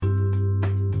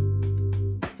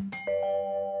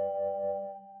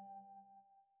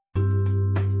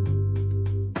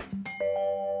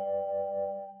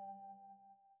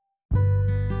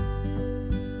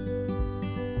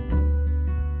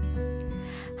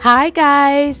Hi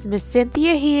guys, Miss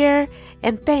Cynthia here,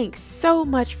 and thanks so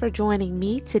much for joining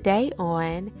me today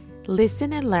on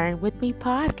Listen and Learn with Me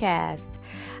podcast.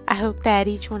 I hope that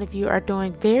each one of you are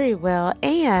doing very well,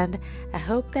 and I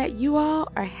hope that you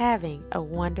all are having a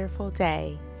wonderful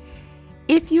day.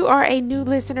 If you are a new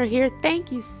listener here,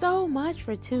 thank you so much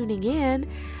for tuning in.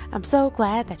 I'm so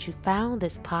glad that you found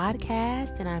this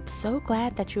podcast, and I'm so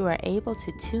glad that you are able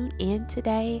to tune in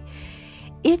today.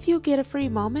 If you get a free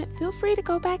moment, feel free to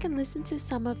go back and listen to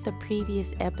some of the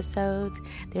previous episodes.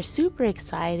 They're super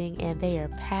exciting and they are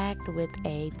packed with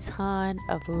a ton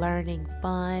of learning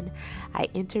fun. I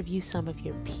interview some of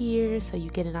your peers so you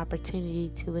get an opportunity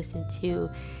to listen to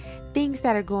things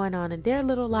that are going on in their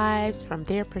little lives from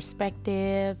their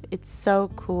perspective. It's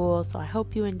so cool. So I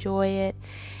hope you enjoy it.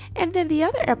 And then the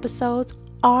other episodes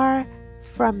are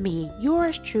from me,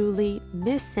 yours truly,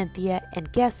 Miss Cynthia, and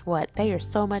guess what? They are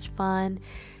so much fun,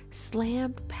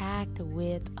 slammed packed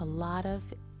with a lot of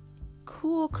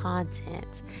cool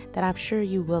content that I'm sure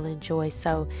you will enjoy.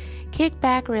 So kick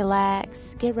back,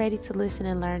 relax, get ready to listen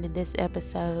and learn in this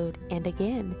episode. And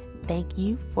again, thank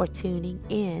you for tuning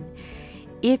in.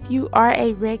 If you are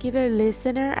a regular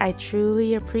listener, I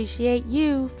truly appreciate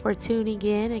you for tuning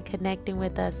in and connecting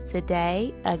with us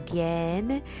today.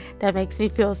 Again, that makes me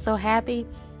feel so happy.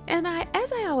 And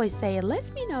as I always say, it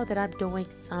lets me know that I'm doing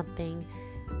something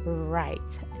right.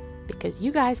 Because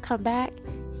you guys come back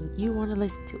and you want to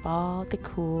listen to all the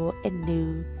cool and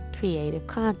new creative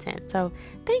content. So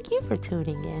thank you for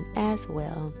tuning in as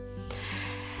well.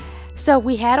 So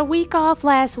we had a week off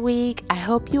last week. I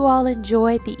hope you all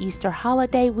enjoyed the Easter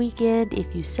holiday weekend.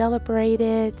 If you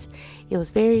celebrated, it was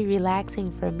very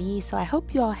relaxing for me. So I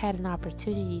hope you all had an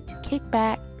opportunity to kick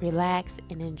back, relax,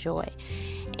 and enjoy.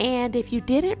 And if you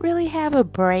didn't really have a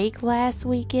break last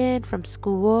weekend from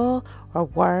school or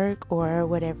work or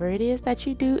whatever it is that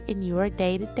you do in your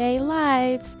day-to-day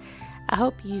lives, I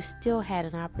hope you still had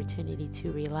an opportunity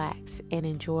to relax and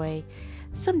enjoy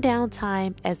some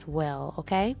downtime as well,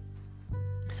 okay?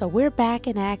 So we're back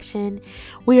in action.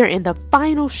 We are in the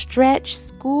final stretch.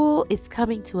 School is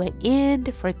coming to an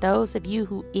end for those of you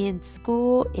who end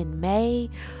school in May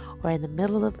or in the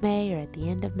middle of May or at the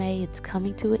end of May. It's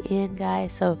coming to an end,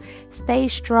 guys. So stay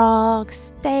strong,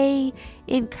 stay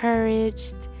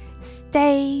encouraged,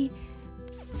 stay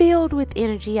filled with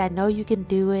energy. I know you can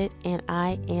do it, and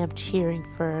I am cheering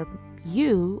for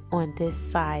you on this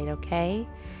side, okay?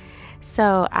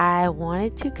 So I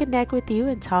wanted to connect with you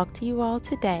and talk to you all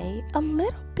today a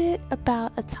little bit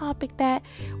about a topic that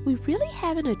we really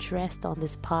haven't addressed on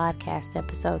this podcast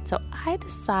episode. So I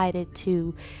decided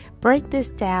to break this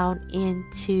down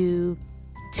into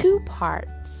 2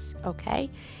 parts,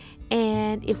 okay?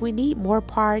 And if we need more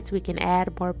parts, we can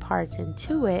add more parts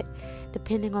into it,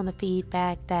 depending on the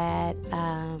feedback that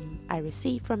I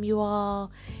receive from you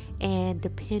all, and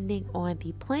depending on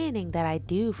the planning that I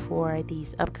do for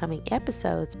these upcoming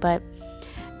episodes. But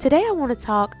today I want to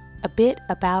talk a bit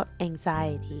about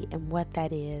anxiety and what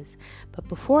that is. But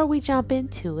before we jump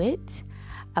into it,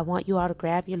 I want you all to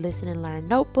grab your Listen and Learn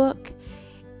notebook.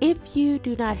 If you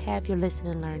do not have your Listen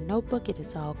and Learn notebook, it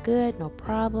is all good, no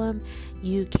problem.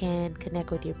 You can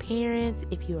connect with your parents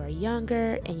if you are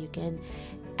younger, and you can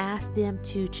ask them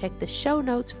to check the show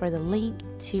notes for the link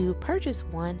to purchase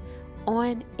one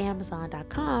on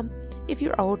Amazon.com. If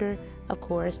you're older, of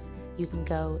course, you can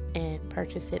go and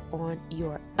purchase it on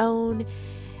your own.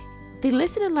 The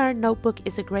Listen and Learn notebook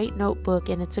is a great notebook,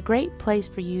 and it's a great place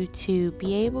for you to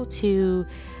be able to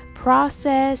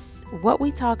process what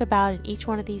we talk about in each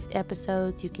one of these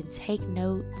episodes. You can take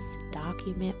notes,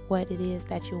 document what it is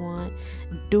that you want,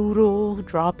 doodle,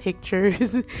 draw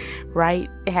pictures,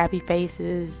 write happy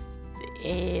faces,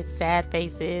 sad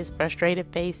faces, frustrated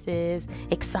faces,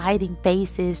 exciting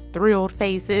faces, thrilled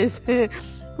faces.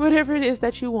 Whatever it is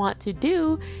that you want to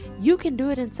do, you can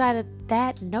do it inside of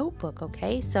that notebook,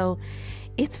 okay? So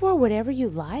it's for whatever you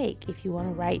like. If you want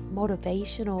to write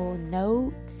motivational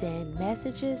notes and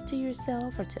messages to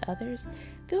yourself or to others,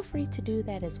 feel free to do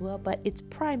that as well. But its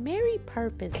primary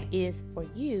purpose is for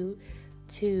you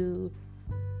to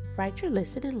write your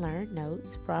Listen and Learn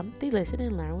notes from the Listen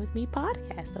and Learn with Me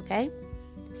podcast, okay?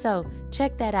 So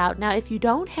check that out. Now, if you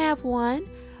don't have one,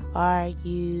 or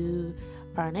you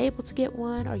are unable to get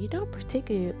one, or you don't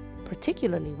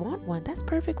particularly want one, that's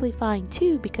perfectly fine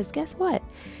too, because guess what?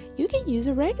 You can use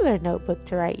a regular notebook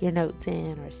to write your notes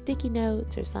in, or sticky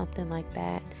notes or something like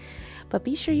that. But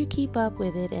be sure you keep up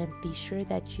with it, and be sure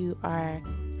that you are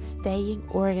staying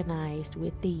organized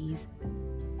with these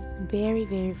very,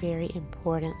 very, very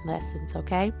important lessons,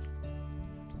 okay?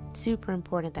 Super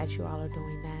important that you all are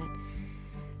doing that.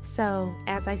 So,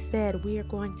 as I said, we are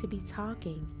going to be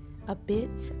talking a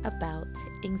bit about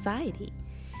anxiety.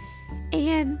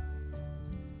 And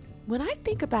when I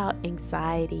think about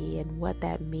anxiety and what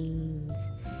that means,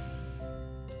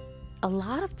 a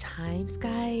lot of times,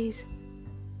 guys,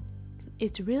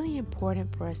 it's really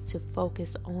important for us to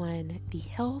focus on the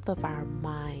health of our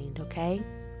mind, okay?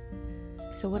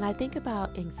 So when I think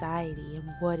about anxiety and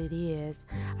what it is,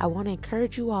 I want to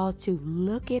encourage you all to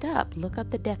look up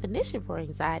the definition for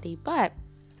anxiety. But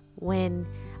when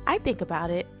I think about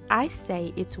it, I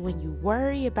say it's when you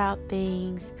worry about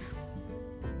things,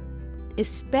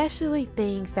 especially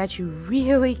things that you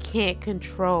really can't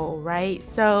control, right?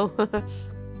 So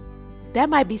that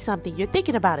might be something you're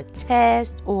thinking about, a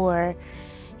test, or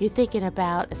you're thinking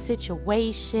about a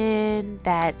situation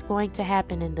that's going to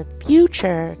happen in the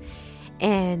future,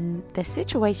 and the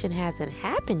situation hasn't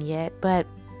happened yet, but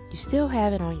you still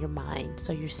have it on your mind.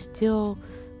 So you're still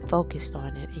focused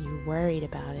on it and you're worried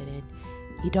about it, and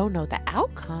you don't know the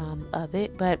outcome of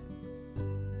it, but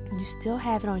you still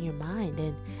have it on your mind,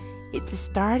 and it's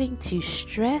starting to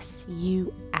stress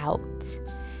you out.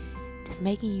 It's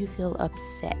making you feel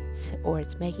upset, or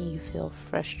it's making you feel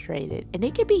frustrated. And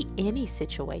it could be any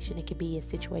situation. It could be a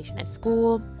situation at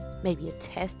school. Maybe a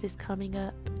test is coming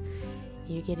up.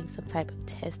 You're getting some type of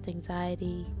test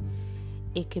anxiety.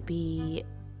 It could be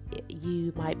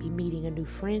you might be meeting a new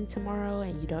friend tomorrow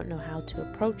and you don't know how to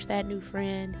approach that new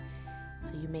friend.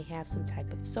 So you may have some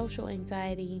type of social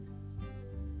anxiety.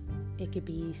 It could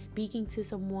be speaking to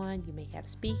someone. You may have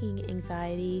speaking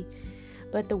anxiety.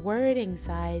 But the word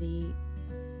anxiety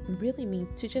really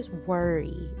means to just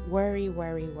worry.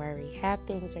 Have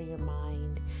things on your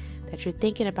mind that you're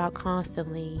thinking about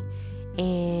constantly,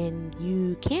 and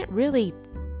you can't really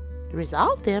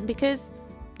resolve them because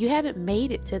you haven't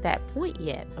made it to that point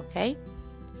yet, okay?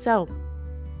 So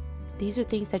these are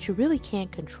things that you really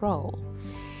can't control.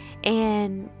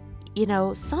 And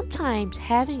sometimes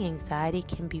having anxiety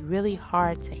can be really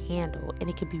hard to handle, and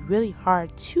it can be really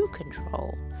hard to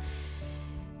control.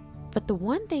 But the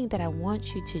one thing that I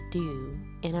want you to do,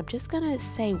 and I'm just going to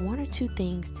say one or two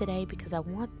things today because I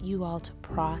want you all to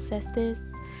process this.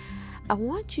 I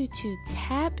want you to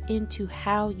tap into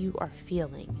how you are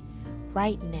feeling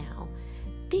right now.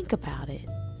 Think about it.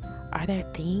 Are there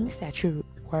things that you're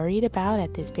worried about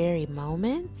at this very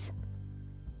moment?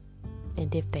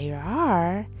 And if there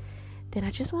are, then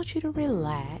I just want you to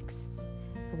relax.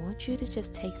 I want you to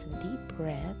just take some deep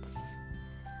breaths.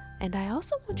 And I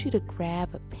also want you to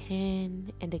grab a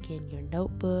pen and, again, your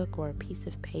notebook or a piece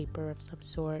of paper of some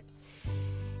sort.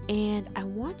 And I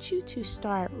want you to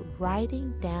start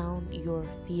writing down your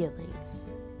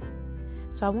feelings.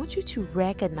 So I want you to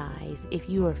recognize if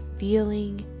you are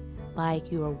feeling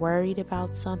like you are worried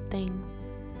about something.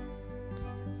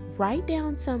 Write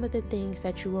down some of the things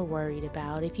that you are worried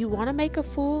about. If you want to make a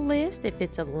full list, if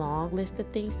it's a long list of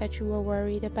things that you are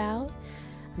worried about,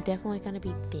 I'm definitely going to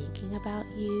be thinking about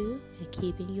you and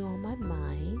keeping you on my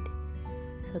mind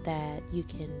so that you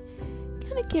can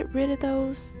kind of get rid of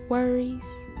those worries.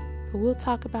 But we'll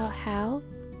talk about how.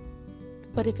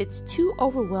 But if it's too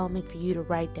overwhelming for you to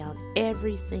write down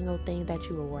every single thing that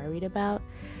you are worried about,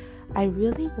 I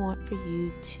really want for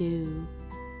you to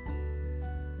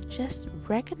just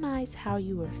recognize how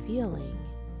you are feeling.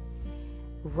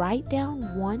 Write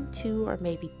down 1, 2, or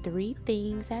maybe 3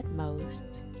 things at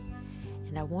most.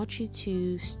 And I want you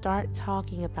to start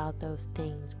talking about those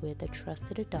things with a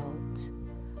trusted adult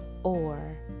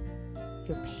or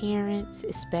your parents,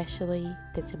 especially.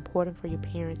 That's important for your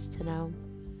parents to know.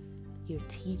 Your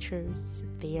teachers,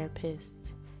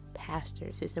 therapists,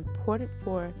 pastors. It's important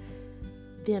for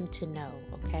them to know,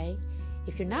 okay?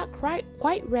 If you're not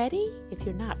quite ready,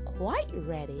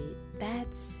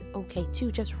 that's okay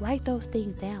too. Just write those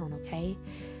things down, okay?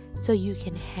 So you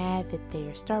can have it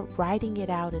there. Start writing it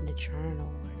out in a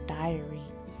journal or diary.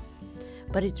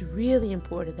 But it's really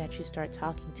important that you start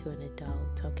talking to an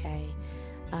adult, okay?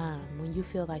 When you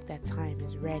feel like that time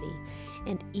is ready.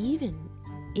 And even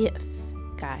if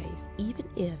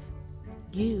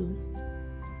you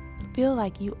feel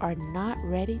like you are not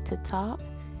ready to talk,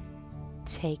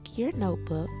 take your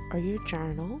notebook or your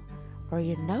journal or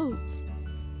your notes,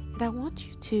 and I want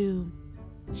you to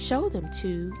show them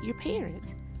to your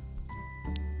parents.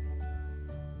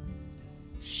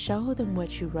 Show them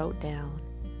what you wrote down.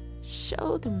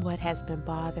 Show them what has been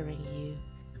bothering you.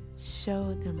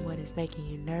 Show them what is making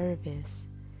you nervous.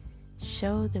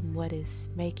 Show them what is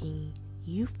making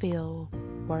you feel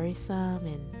worrisome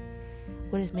and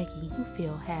what is making you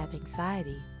feel have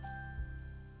anxiety.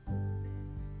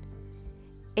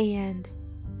 And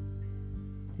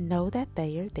know that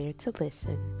they are there to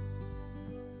listen.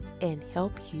 and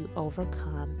help you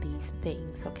overcome these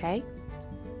things, okay?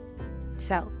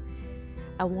 So,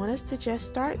 I want us to just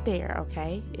start there,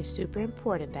 okay? It's super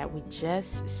important that we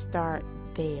just start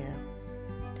there.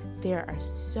 There are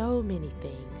so many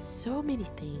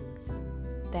things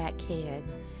that can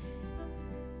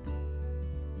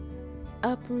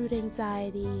uproot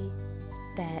anxiety,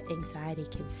 that anxiety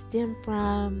can stem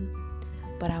from.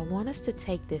 But I want us to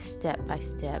take this step by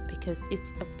step because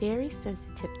it's a very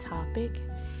sensitive topic.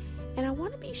 And I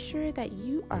want to be sure that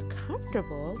you are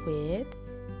comfortable with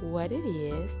what it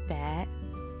is that,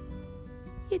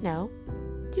 you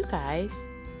guys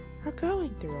are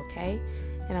going through, okay?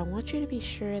 And I want you to be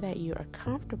sure that you are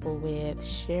comfortable with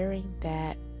sharing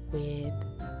that with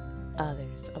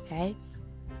others, okay?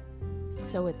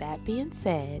 So with that being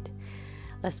said,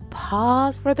 let's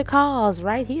pause for the cause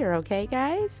right here, okay,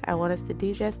 guys? I want us to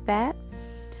do just that.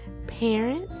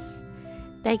 Parents,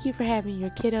 thank you for having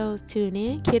your kiddos tune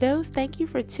in. Kiddos, thank you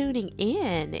for tuning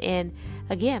in. And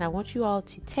again, I want you all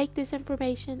to take this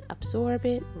information, absorb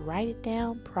it, write it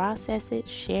down, process it,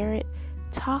 share it,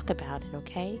 talk about it,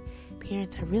 okay?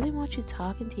 Parents, I really want you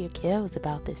talking to your kiddos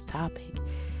about this topic.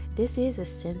 This is a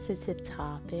sensitive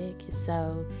topic,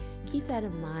 so keep that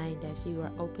in mind as you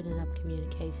are opening up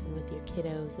communication with your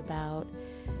kiddos about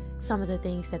some of the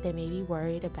things that they may be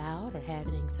worried about or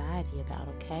having anxiety about,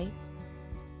 okay?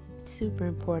 Super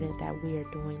important that we are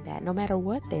doing that no matter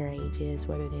what their age is,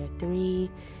 whether they're 3,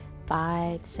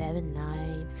 5, 7,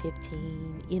 9,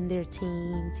 15, in their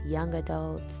teens, young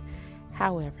adults.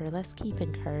 However, let's keep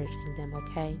encouraging them,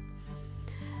 okay?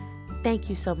 Thank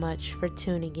you so much for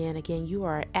tuning in. Again, you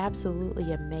are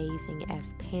absolutely amazing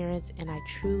as parents, and I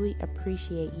truly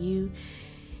appreciate you.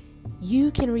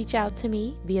 You can reach out to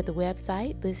me via the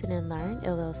website,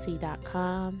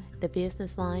 listenandlearnllc.com. The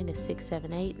business line is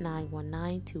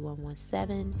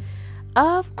 678-919-2117.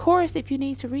 Of course, if you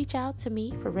need to reach out to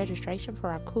me for registration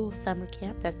for our cool summer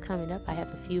camp that's coming up, I have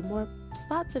a few more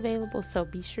slots available, so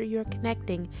be sure you're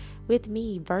connecting with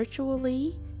me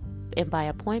virtually and by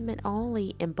appointment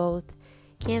only in both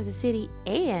Kansas City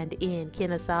and in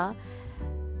Kennesaw.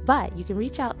 But you can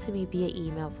reach out to me via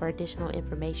email for additional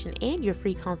information and your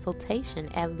free consultation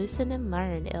at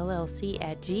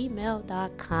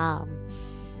listenandlearnllc@gmail.com.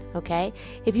 Okay?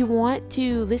 If you want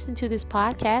to listen to this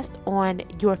podcast on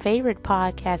your favorite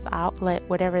podcast outlet,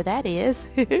 whatever that is,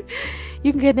 you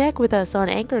can connect with us on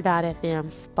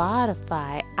Anchor.fm,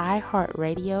 Spotify,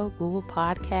 iHeartRadio, Google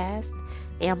Podcast,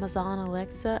 Amazon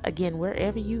Alexa. Again,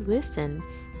 wherever you listen,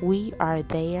 we are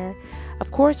there. Of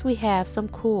course, we have some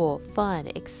cool, fun,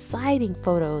 exciting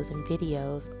photos and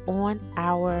videos on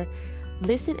our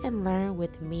Listen and Learn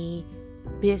with Me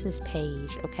business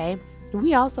page, okay?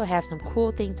 We also have some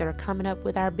cool things that are coming up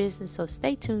with our business, so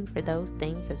stay tuned for those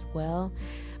things as well.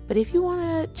 But if you want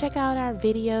to check out our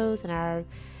videos and our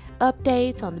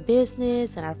updates on the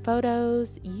business and our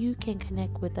photos, you can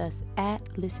connect with us at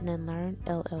Listen and Learn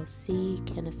LLC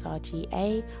Kennesaw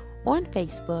GA on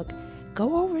Facebook.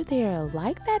 Go over there,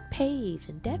 like that page,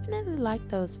 and definitely like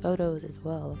those photos as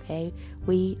well, okay?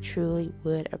 We truly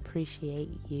would appreciate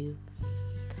you.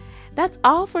 That's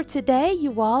all for today,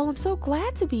 you all. I'm so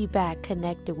glad to be back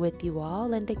connected with you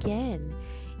all. And again,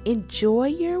 enjoy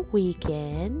your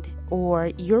weekend or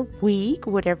your week,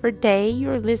 whatever day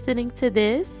you're listening to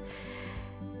this.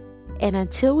 And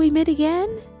until we meet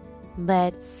again,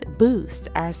 let's boost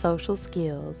our social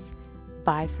skills.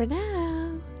 Bye for now.